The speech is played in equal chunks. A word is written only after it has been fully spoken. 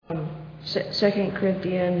2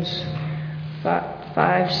 Corinthians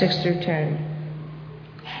 5, 6 through 10.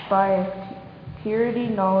 By purity,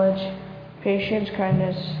 knowledge, patience,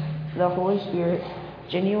 kindness, the Holy Spirit,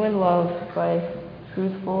 genuine love, by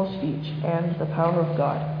truthful speech, and the power of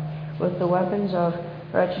God, with the weapons of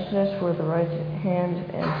righteousness for the right hand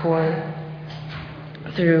and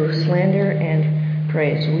through slander and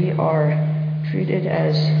praise. We are treated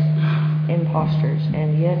as impostors,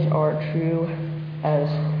 and yet are true, as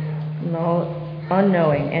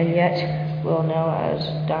unknowing, and yet will know,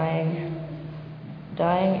 as dying,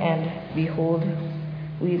 and behold,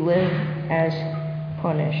 we live, as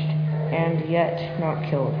punished, and yet not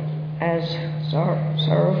killed, as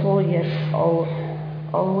sorrowful, yet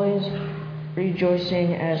always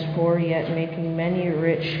rejoicing, as poor, yet making many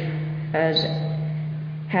rich, as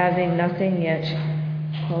having nothing, yet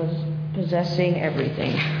possessing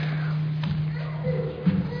everything.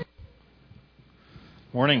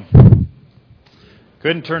 Morning. Go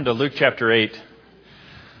ahead and turn to Luke chapter 8.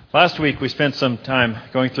 Last week we spent some time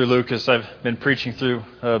going through Luke as I've been preaching through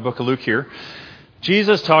the book of Luke here.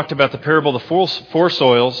 Jesus talked about the parable of the four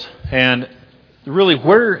soils and really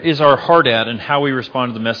where is our heart at and how we respond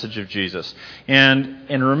to the message of Jesus. And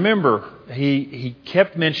remember, he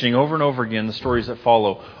kept mentioning over and over again the stories that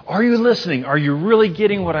follow. Are you listening? Are you really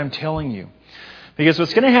getting what I'm telling you? Because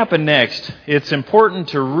what's going to happen next, it's important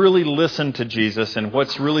to really listen to Jesus and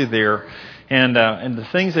what's really there and the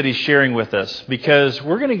things that He's sharing with us. Because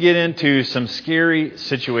we're going to get into some scary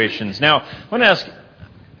situations. Now, I want to ask,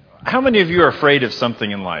 how many of you are afraid of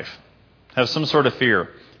something in life? Have some sort of fear?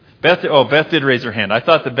 Beth did raise her hand. I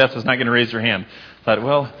thought that Beth was not going to raise her hand. I thought,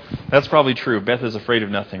 well, that's probably true. Beth is afraid of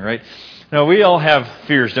nothing, right? No, we all have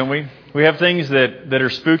fears, don't we? We have things that are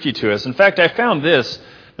spooky to us. In fact, I found this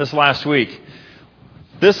last week.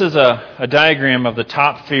 This is a diagram of the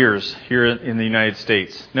top fears here in the United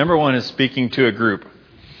States. Number one is speaking to a group.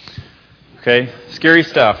 Okay, scary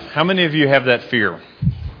stuff. How many of you have that fear?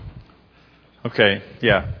 Okay,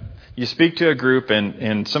 yeah. You speak to a group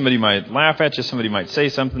and somebody might laugh at you, somebody might say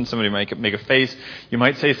something, somebody might make a face, you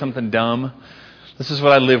might say something dumb. This is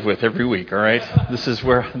what I live with every week, all right? This is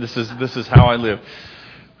how I live.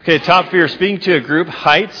 Okay, top fear, speaking to a group.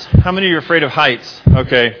 Heights. How many of you are afraid of heights?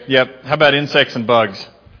 Okay, yep. How about insects and bugs?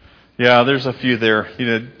 Yeah, there's a few there.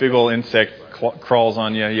 Big old insect crawls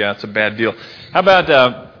on you. Yeah, it's a bad deal. How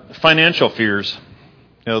about financial fears?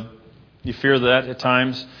 You fear that at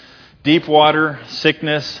times. Deep water,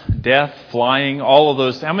 sickness, death, flying, all of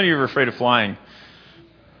those. How many of you are afraid of flying?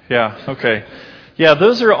 Yeah, okay. Yeah,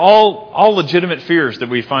 those are all legitimate fears that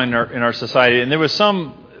we find in our society. And there was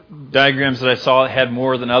some diagrams that I saw that had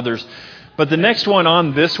more than others. But the next one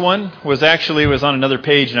on this one was on another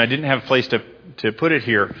page, and I didn't have a place to put it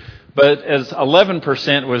here. But as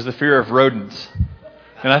 11% was the fear of rodents.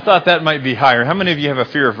 And I thought that might be higher. How many of you have a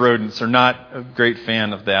fear of rodents or not a great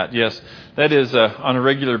fan of that? Yes, that is on a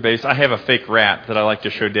regular basis. I have a fake rat that I like to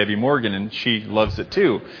show Debbie Morgan, and she loves it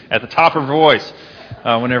too, at the top of her voice,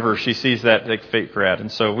 whenever she sees that fake rat.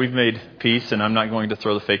 And so we've made peace, and I'm not going to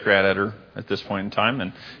throw the fake rat at her at this point in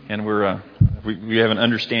time. And we have an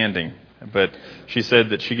understanding. But she said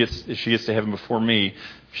that if she gets to heaven before me,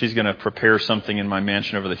 she's going to prepare something in my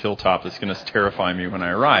mansion over the hilltop that's going to terrify me when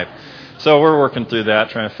I arrive. So we're working through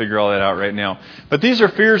that, trying to figure all that out right now. But these are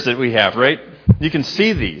fears that we have, right? You can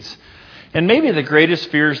see these. And maybe the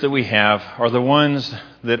greatest fears that we have are the ones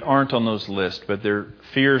that aren't on those lists, but they're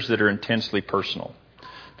fears that are intensely personal.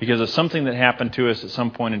 Because of something that happened to us at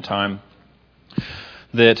some point in time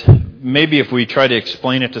that maybe if we try to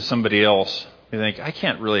explain it to somebody else, you think, I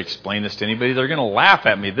can't really explain this to anybody. They're going to laugh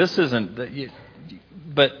at me. This isn't...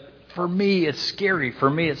 But for me, it's scary. For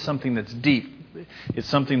me, it's something that's deep. It's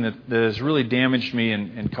something that has really damaged me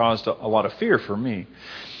and caused a lot of fear for me.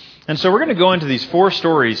 And so we're going to go into these 4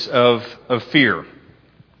 stories of fear.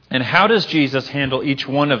 And how does Jesus handle each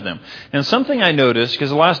one of them? And something I noticed, because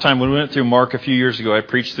the last time when we went through Mark a few years ago, I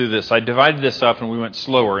preached through this. I divided this up and we went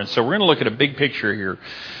slower. And so we're going to look at a big picture here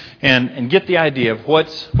and get the idea of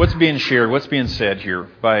what's being shared, what's being said here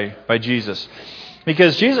by Jesus.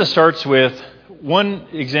 Because Jesus starts with one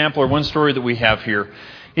example or one story that we have here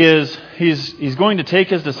is he's going to take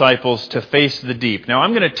his disciples to face the deep. Now,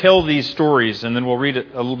 I'm going to tell these stories, and then we'll read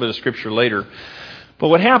a little bit of Scripture later. But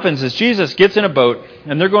what happens is Jesus gets in a boat,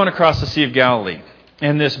 and they're going across the Sea of Galilee.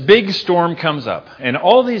 And this big storm comes up. And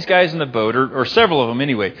all these guys in the boat, or several of them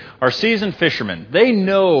anyway, are seasoned fishermen. They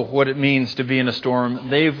know what it means to be in a storm.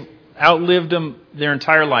 They've outlived them their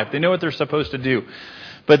entire life. They know what they're supposed to do.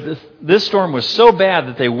 But this storm was so bad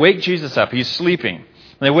that they wake Jesus up. He's sleeping. And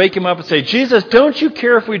they wake him up and say, Jesus, don't you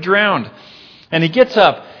care if we drowned? And he gets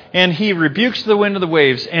up and he rebukes the wind and the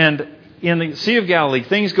waves. And in the Sea of Galilee,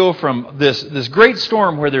 things go from this great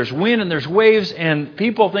storm where there's wind and there's waves and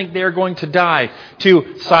people think they're going to die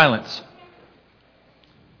to silence.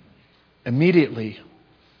 Immediately,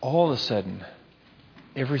 all of a sudden,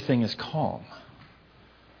 everything is calm.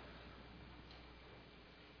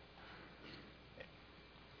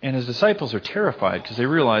 And his disciples are terrified because they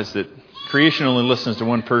realize that creation only listens to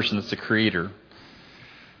one person, that's the Creator.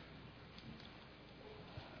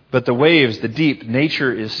 But the waves, the deep,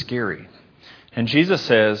 nature is scary. And Jesus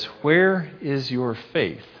says, "Where is your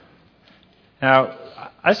faith?" Now,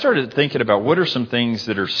 I started thinking about what are some things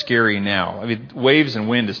that are scary now. I mean, waves and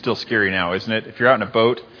wind is still scary now, isn't it? If you're out in a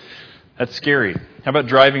boat, that's scary. How about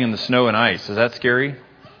driving in the snow and ice? Is that scary?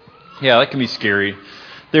 Yeah, that can be scary.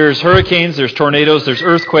 There's hurricanes, there's tornadoes, there's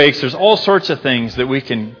earthquakes, there's all sorts of things that we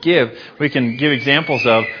can give examples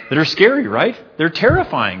of that are scary, right? They're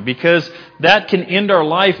terrifying because that can end our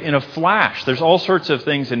life in a flash. There's all sorts of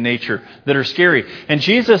things in nature that are scary. And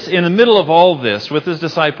Jesus, in the middle of all this, with his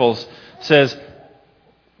disciples, says,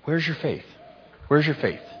 "Where's your faith? Where's your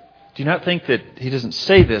faith?" Do you not think that he doesn't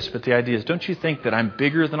say this, but the idea is, don't you think that I'm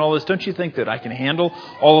bigger than all this? Don't you think that I can handle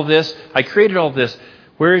all of this? I created all of this.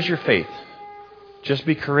 Where is your faith? Just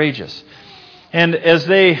be courageous. And as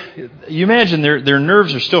you imagine their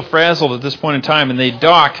nerves are still frazzled at this point in time, and they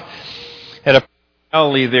dock at a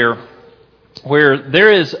Galilee there, where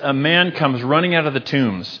there is a man comes running out of the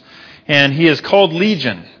tombs, and he is called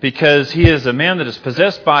Legion because he is a man that is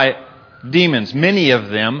possessed by demons, many of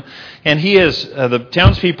them, and he is the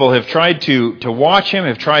townspeople have tried to watch him,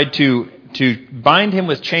 have tried to bind him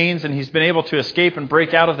with chains, and he's been able to escape and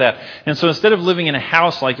break out of that. And so instead of living in a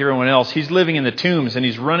house like everyone else, he's living in the tombs, and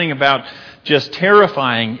he's running about just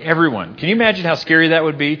terrifying everyone. Can you imagine how scary that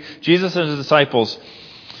would be? Jesus and his disciples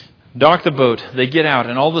dock the boat, they get out,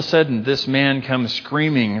 and all of a sudden this man comes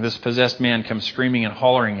screaming, this possessed man comes screaming and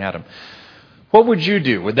hollering at him. What would you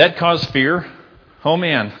do? Would that cause fear? Oh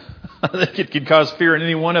man. It could cause fear in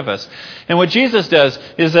any one of us. And what Jesus does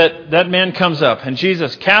is that man comes up and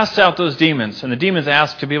Jesus casts out those demons, and the demons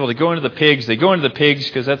ask to be able to go into the pigs. They go into the pigs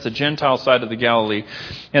because that's the Gentile side of the Galilee,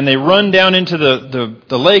 and they run down into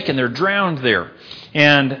the lake and they're drowned there,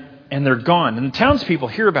 and they're gone. And the townspeople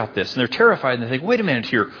hear about this and they're terrified, and they think, wait a minute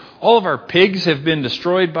here, all of our pigs have been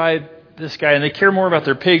destroyed by this guy, and they care more about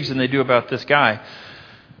their pigs than they do about this guy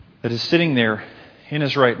that is sitting there in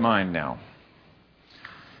his right mind now.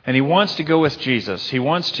 And he wants to go with Jesus. He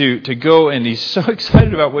wants to go, and he's so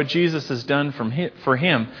excited about what Jesus has done for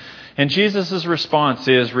him. And Jesus' response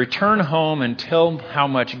is, return home and tell how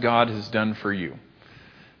much God has done for you.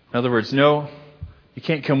 In other words, no, you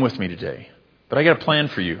can't come with me today. But I got a plan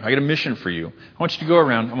for you. I got a mission for you. I want you to go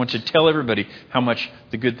around. I want you to tell everybody how much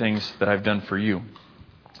the good things that I've done for you.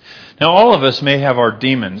 Now, all of us may have our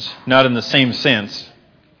demons, not in the same sense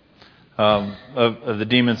of the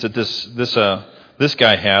demons that this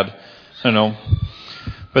guy had. I don't know.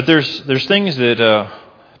 But there's things that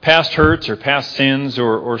past hurts or past sins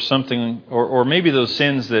or something, or maybe those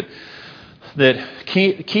sins that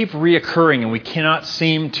keep reoccurring, and we cannot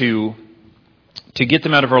seem to get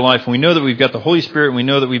them out of our life. And we know that we've got the Holy Spirit, and we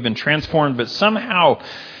know that we've been transformed, but somehow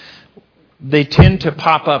they tend to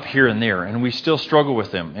pop up here and there, and we still struggle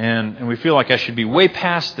with them, and we feel like I should be way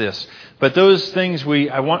past this. But those things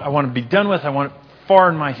I want to be done with. I want far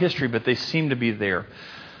in my history, but they seem to be there.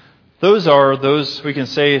 Those are we can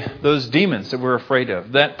say, those demons that we're afraid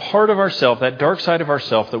of. That part of ourself, that dark side of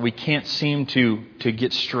ourself that we can't seem to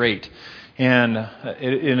get straight. And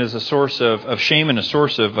it is a source of shame and a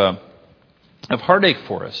source of heartache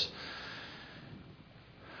for us.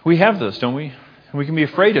 We have those, don't we? And we can be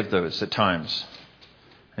afraid of those at times.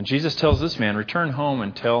 And Jesus tells this man, return home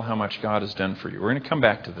and tell how much God has done for you. We're going to come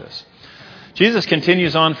back to this. Jesus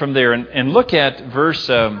continues on from there, and look at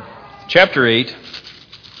chapter 8,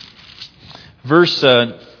 verse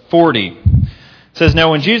 40. It says,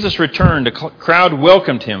 now when Jesus returned, a crowd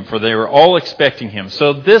welcomed him, for they were all expecting him.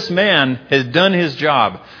 So this man has done his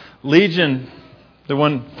job. Legion, the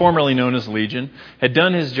one formerly known as Legion, had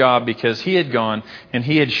done his job because he had gone and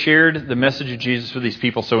he had shared the message of Jesus with these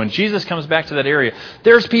people. So when Jesus comes back to that area,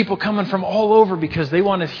 there's people coming from all over because they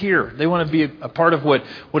want to hear. They want to be a part of what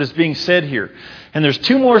is being said here. And there's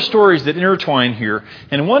two more stories that intertwine here.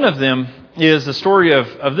 And one of them is the story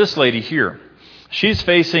of this lady here. She's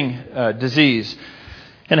facing disease.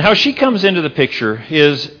 And how she comes into the picture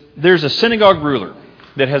is there's a synagogue ruler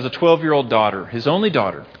that has a 12-year-old daughter, his only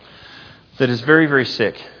daughter, that is very, very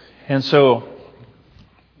sick. And so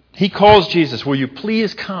he calls Jesus, will you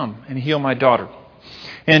please come and heal my daughter?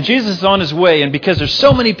 And Jesus is on his way, and because there's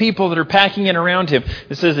so many people that are packing in around him,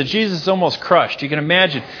 it says that Jesus is almost crushed. You can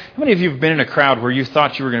imagine, how many of you have been in a crowd where you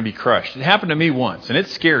thought you were going to be crushed? It happened to me once, and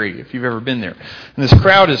it's scary if you've ever been there. And this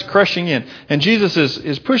crowd is crushing in, and Jesus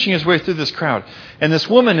is pushing his way through this crowd. And this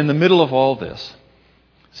woman in the middle of all this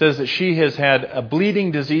says that she has had a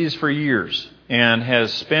bleeding disease for years and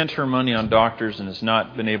has spent her money on doctors and has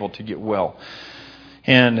not been able to get well.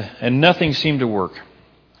 And nothing seemed to work.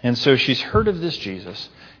 And so she's heard of this Jesus,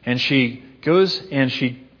 and she goes and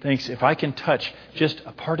she thinks, if I can touch just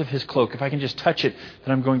a part of his cloak, if I can just touch it,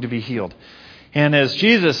 then I'm going to be healed. And as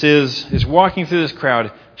Jesus is walking through this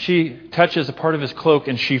crowd, she touches a part of his cloak,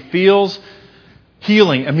 and she feels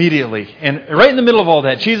healing immediately. And right in the middle of all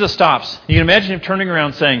that, Jesus stops. You can imagine him turning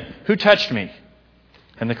around saying, "Who touched me?"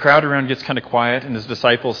 And the crowd around gets kind of quiet, and his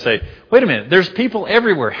disciples say, "Wait a minute, there's people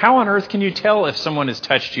everywhere. How on earth can you tell if someone has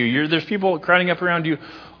touched you? There's people crowding up around you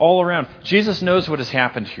all around." Jesus knows what has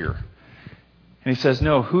happened here. And he says,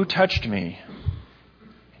 "No, who touched me?"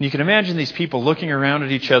 And you can imagine these people looking around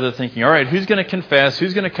at each other thinking, all right, who's going to confess?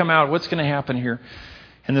 Who's going to come out? What's going to happen here?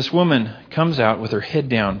 And this woman comes out with her head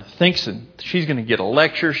down, thinks that she's going to get a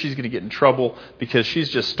lecture, she's going to get in trouble because she's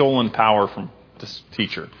just stolen power from this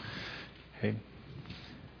teacher. Okay.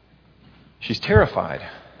 She's terrified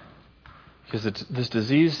because this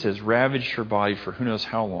disease has ravaged her body for who knows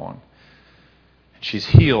how long. And she's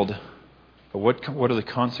healed, but what are the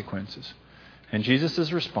consequences? And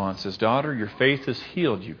Jesus' response is, "Daughter, your faith has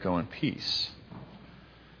healed you. Go in peace."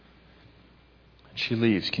 And she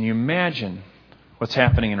leaves. Can you imagine what's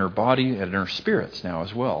happening in her body and in her spirits now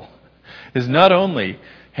as well? Is not only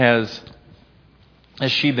has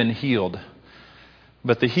she been healed,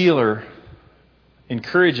 but the healer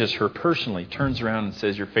encourages her personally, turns around and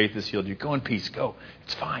says, "Your faith has healed you. Go in peace. Go.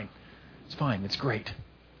 It's fine. It's fine. It's great.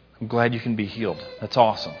 I'm glad you can be healed. That's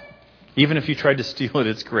awesome. Even if you tried to steal it,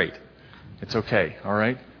 it's great. It's okay. All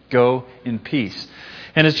right? Go in peace."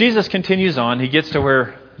 And as Jesus continues on, he gets to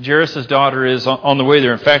where Jairus' daughter is on the way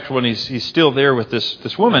there. In fact, when he's still there with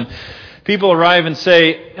this woman, people arrive and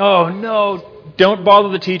say, "Oh, no, don't bother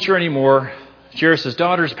the teacher anymore. Jairus'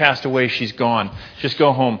 daughter's passed away. She's gone. Just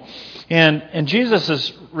go home." And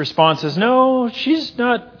Jesus' response is, "No, she's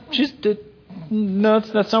not. No,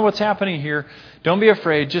 that's not what's happening here. Don't be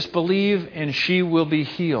afraid. Just believe and she will be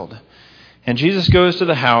healed." And Jesus goes to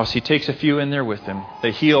the house. He takes a few in there with him. They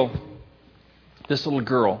heal this little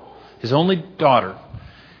girl, his only daughter.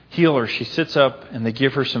 Heal her. She sits up and they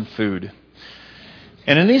give her some food.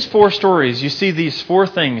 And in these 4 stories, you see these 4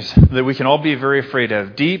 things that we can all be very afraid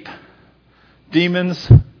of: deep,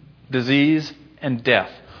 demons, disease, and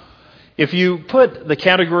death. If you put the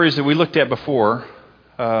categories that we looked at before,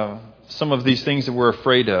 some of these things that we're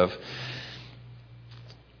afraid of,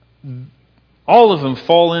 all of them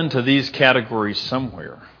fall into these categories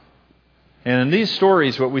somewhere. And in these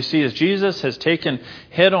stories, what we see is Jesus has taken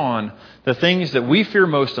head on the things that we fear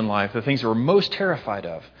most in life, the things that we're most terrified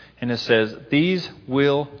of, and it says, "These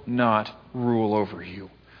will not rule over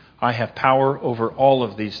you. I have power over all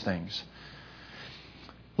of these things."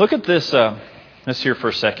 Look at this. Let's here for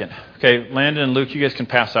a second. Okay, Landon and Luke, you guys can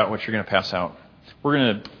pass out what you're going to pass out. We're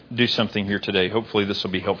going to do something here today. Hopefully this will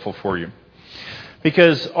be helpful for you.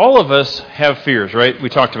 Because all of us have fears, right? We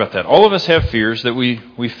talked about that. All of us have fears that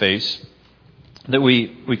we face, that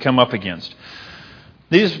we come up against.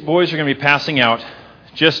 These boys are going to be passing out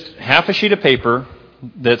just half a sheet of paper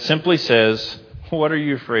that simply says, "What are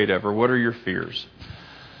you afraid of?" or "What are your fears?"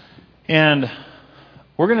 And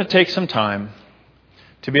we're going to take some time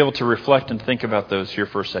to be able to reflect and think about those here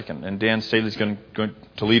for a second. And Dan Staley's going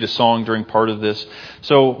to lead a song during part of this.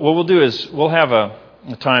 So what we'll do is we'll have a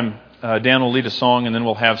time, Dan will lead a song, and then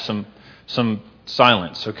we'll have some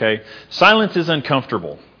silence, okay? Silence is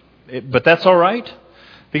uncomfortable, but that's all right.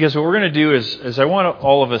 Because what we're going to do is I want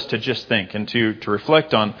all of us to just think and to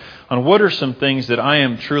reflect on what are some things that I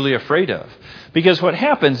am truly afraid of. Because what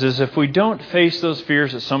happens is if we don't face those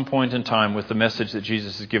fears at some point in time with the message that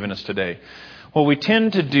Jesus has given us today, what we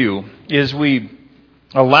tend to do is we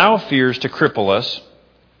allow fears to cripple us.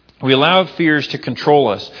 We allow fears to control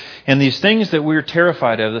us. And these things that we're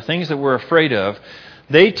terrified of, the things that we're afraid of,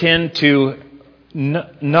 they tend to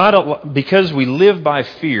not because we live by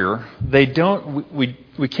fear,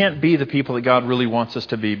 we can't be the people that God really wants us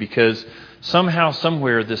to be, because somehow,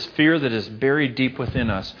 somewhere, this fear that is buried deep within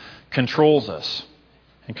us controls us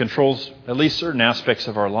and controls at least certain aspects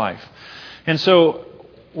of our life. And so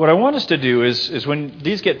what I want us to do is when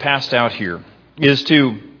these get passed out here, is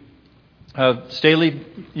to Staley,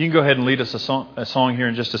 you can go ahead and lead us a song here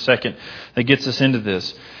in just a second that gets us into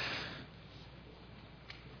this.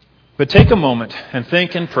 But take a moment and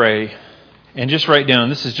think and pray and just write down,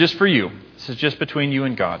 this is just for you. This is just between you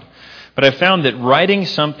and God. But I found that writing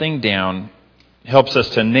something down helps us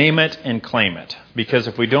to name it and claim it. Because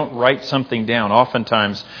if we don't write something down,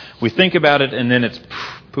 oftentimes we think about it and then it's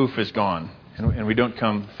poof is gone. And we don't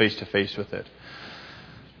come face to face with it.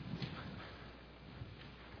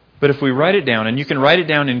 But if we write it down, and you can write it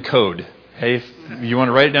down in code. Hey, if you want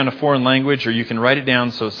to write it down in a foreign language, or you can write it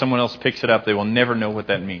down so someone else picks it up, they will never know what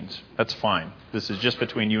that means. That's fine. This is just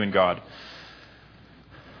between you and God.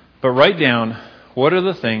 But write down, what are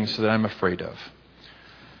the things that I'm afraid of?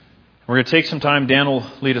 We're going to take some time. Dan will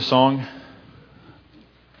lead a song.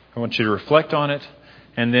 I want you to reflect on it.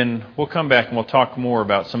 And then we'll come back and we'll talk more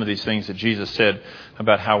about some of these things that Jesus said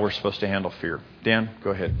about how we're supposed to handle fear. Dan,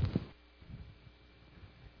 go ahead.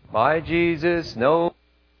 My Jesus knows.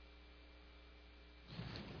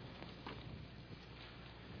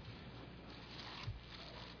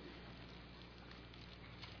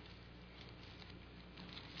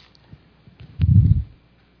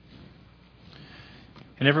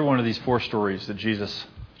 In every one of these 4 stories that Jesus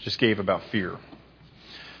just gave about fear,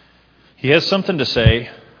 He has something to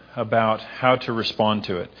say about how to respond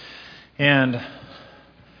to it. And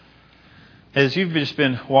as you've just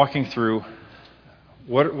been walking through,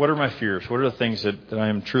 what are my fears? What are the things that I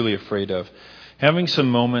am truly afraid of? Having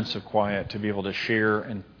some moments of quiet to be able to share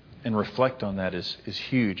and reflect on that is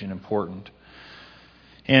huge and important.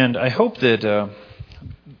 And I hope that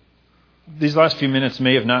these last few minutes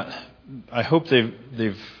may have not... I hope they've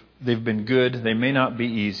been good. They may not be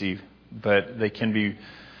easy, but they can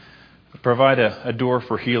provide a door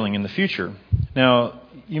for healing in the future. Now,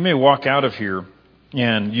 you may walk out of here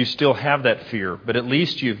and you still have that fear, but at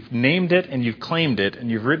least you've named it and you've claimed it and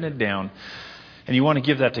you've written it down and you want to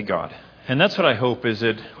give that to God. And that's what I hope, is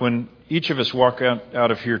that when each of us walk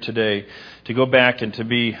out of here today to go back and to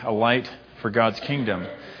be a light for God's kingdom,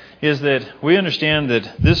 is that we understand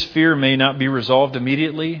that this fear may not be resolved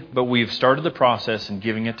immediately, but we've started the process in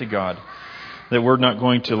giving it to God, that we're not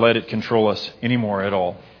going to let it control us anymore at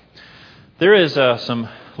all. There is some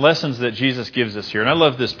lessons that Jesus gives us here, and I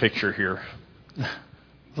love this picture here. The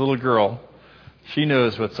little girl, she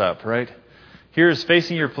knows what's up, right? Here's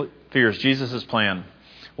facing your fears, Jesus' plan.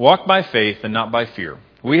 Walk by faith and not by fear.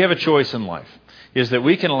 We have a choice in life, is that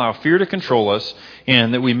we can allow fear to control us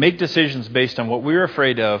and that we make decisions based on what we're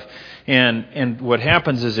afraid of. And what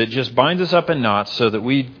happens is it just binds us up in knots so that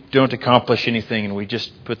we don't accomplish anything, and we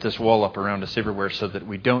just put this wall up around us everywhere so that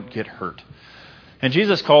we don't get hurt. And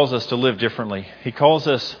Jesus calls us to live differently. He calls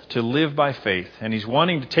us to live by faith. And He's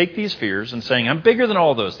wanting to take these fears and saying, I'm bigger than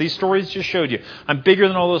all those. These stories just showed you. I'm bigger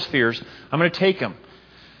than all those fears. I'm going to take them.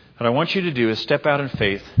 What I want you to do is step out in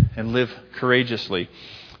faith and live courageously.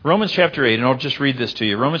 Romans chapter 8, and I'll just read this to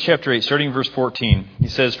you. Romans chapter 8, starting verse 14. He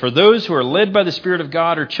says, For those who are led by the Spirit of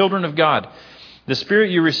God are children of God. The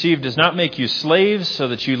Spirit you received does not make you slaves so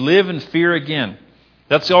that you live in fear again.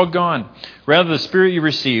 That's all gone. Rather, the Spirit you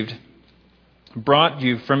received brought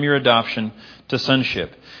you from your adoption to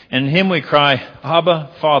sonship. And in Him we cry,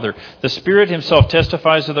 Abba, Father. The Spirit Himself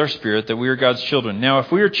testifies with our spirit that we are God's children. Now,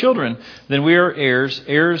 if we are children, then we are heirs,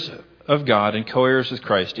 heirs of God and co-heirs with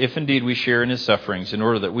Christ, if indeed we share in His sufferings, in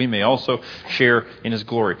order that we may also share in His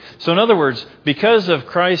glory. So in other words, because of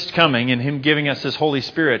Christ coming and Him giving us His Holy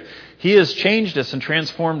Spirit, He has changed us and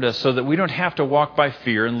transformed us so that we don't have to walk by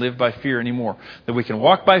fear and live by fear anymore. That we can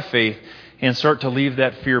walk by faith and start to leave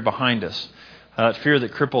that fear behind us. Fear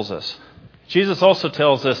that cripples us. Jesus also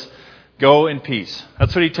tells us, go in peace.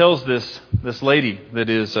 That's what He tells this lady that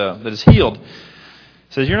is healed. He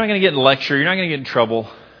says, you're not going to get in a lecture, you're not going to get in trouble,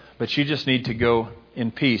 but you just need to go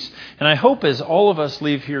in peace. And I hope as all of us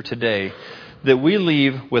leave here today, that we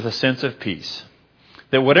leave with a sense of peace.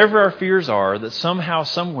 That whatever our fears are, that somehow,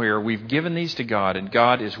 somewhere, we've given these to God, and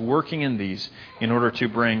God is working in these in order to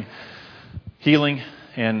bring healing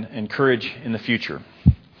and courage in the future.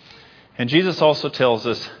 And Jesus also tells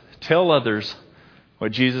us, tell others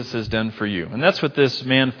what Jesus has done for you. And that's what this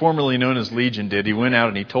man formerly known as Legion did. He went out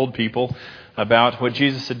and he told people about what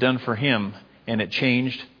Jesus had done for him, and it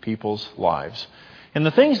changed people's lives. And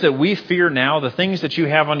the things that we fear now, the things that you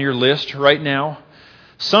have on your list right now,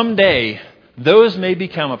 someday those may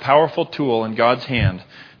become a powerful tool in God's hand,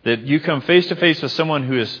 that you come face to face with someone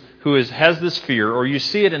who has this fear, or you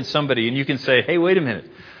see it in somebody and you can say, hey, wait a minute.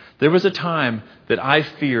 There was a time that I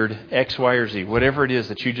feared X, Y, or Z, whatever it is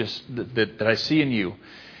that I see in you.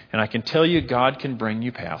 And I can tell you God can bring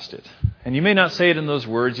you past it. And you may not say it in those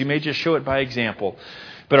words. You may just show it by example.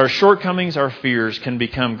 But our shortcomings, our fears can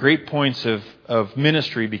become great points of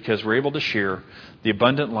ministry because we're able to share the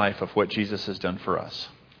abundant life of what Jesus has done for us.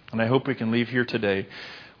 And I hope we can leave here today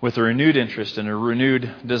with a renewed interest and a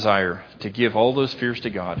renewed desire to give all those fears to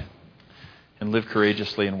God and live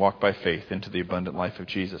courageously and walk by faith into the abundant life of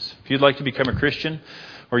Jesus. If you'd like to become a Christian,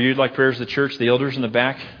 or you'd like prayers of the church, the elders in the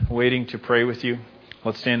back waiting to pray with you,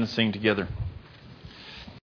 let's stand and sing together.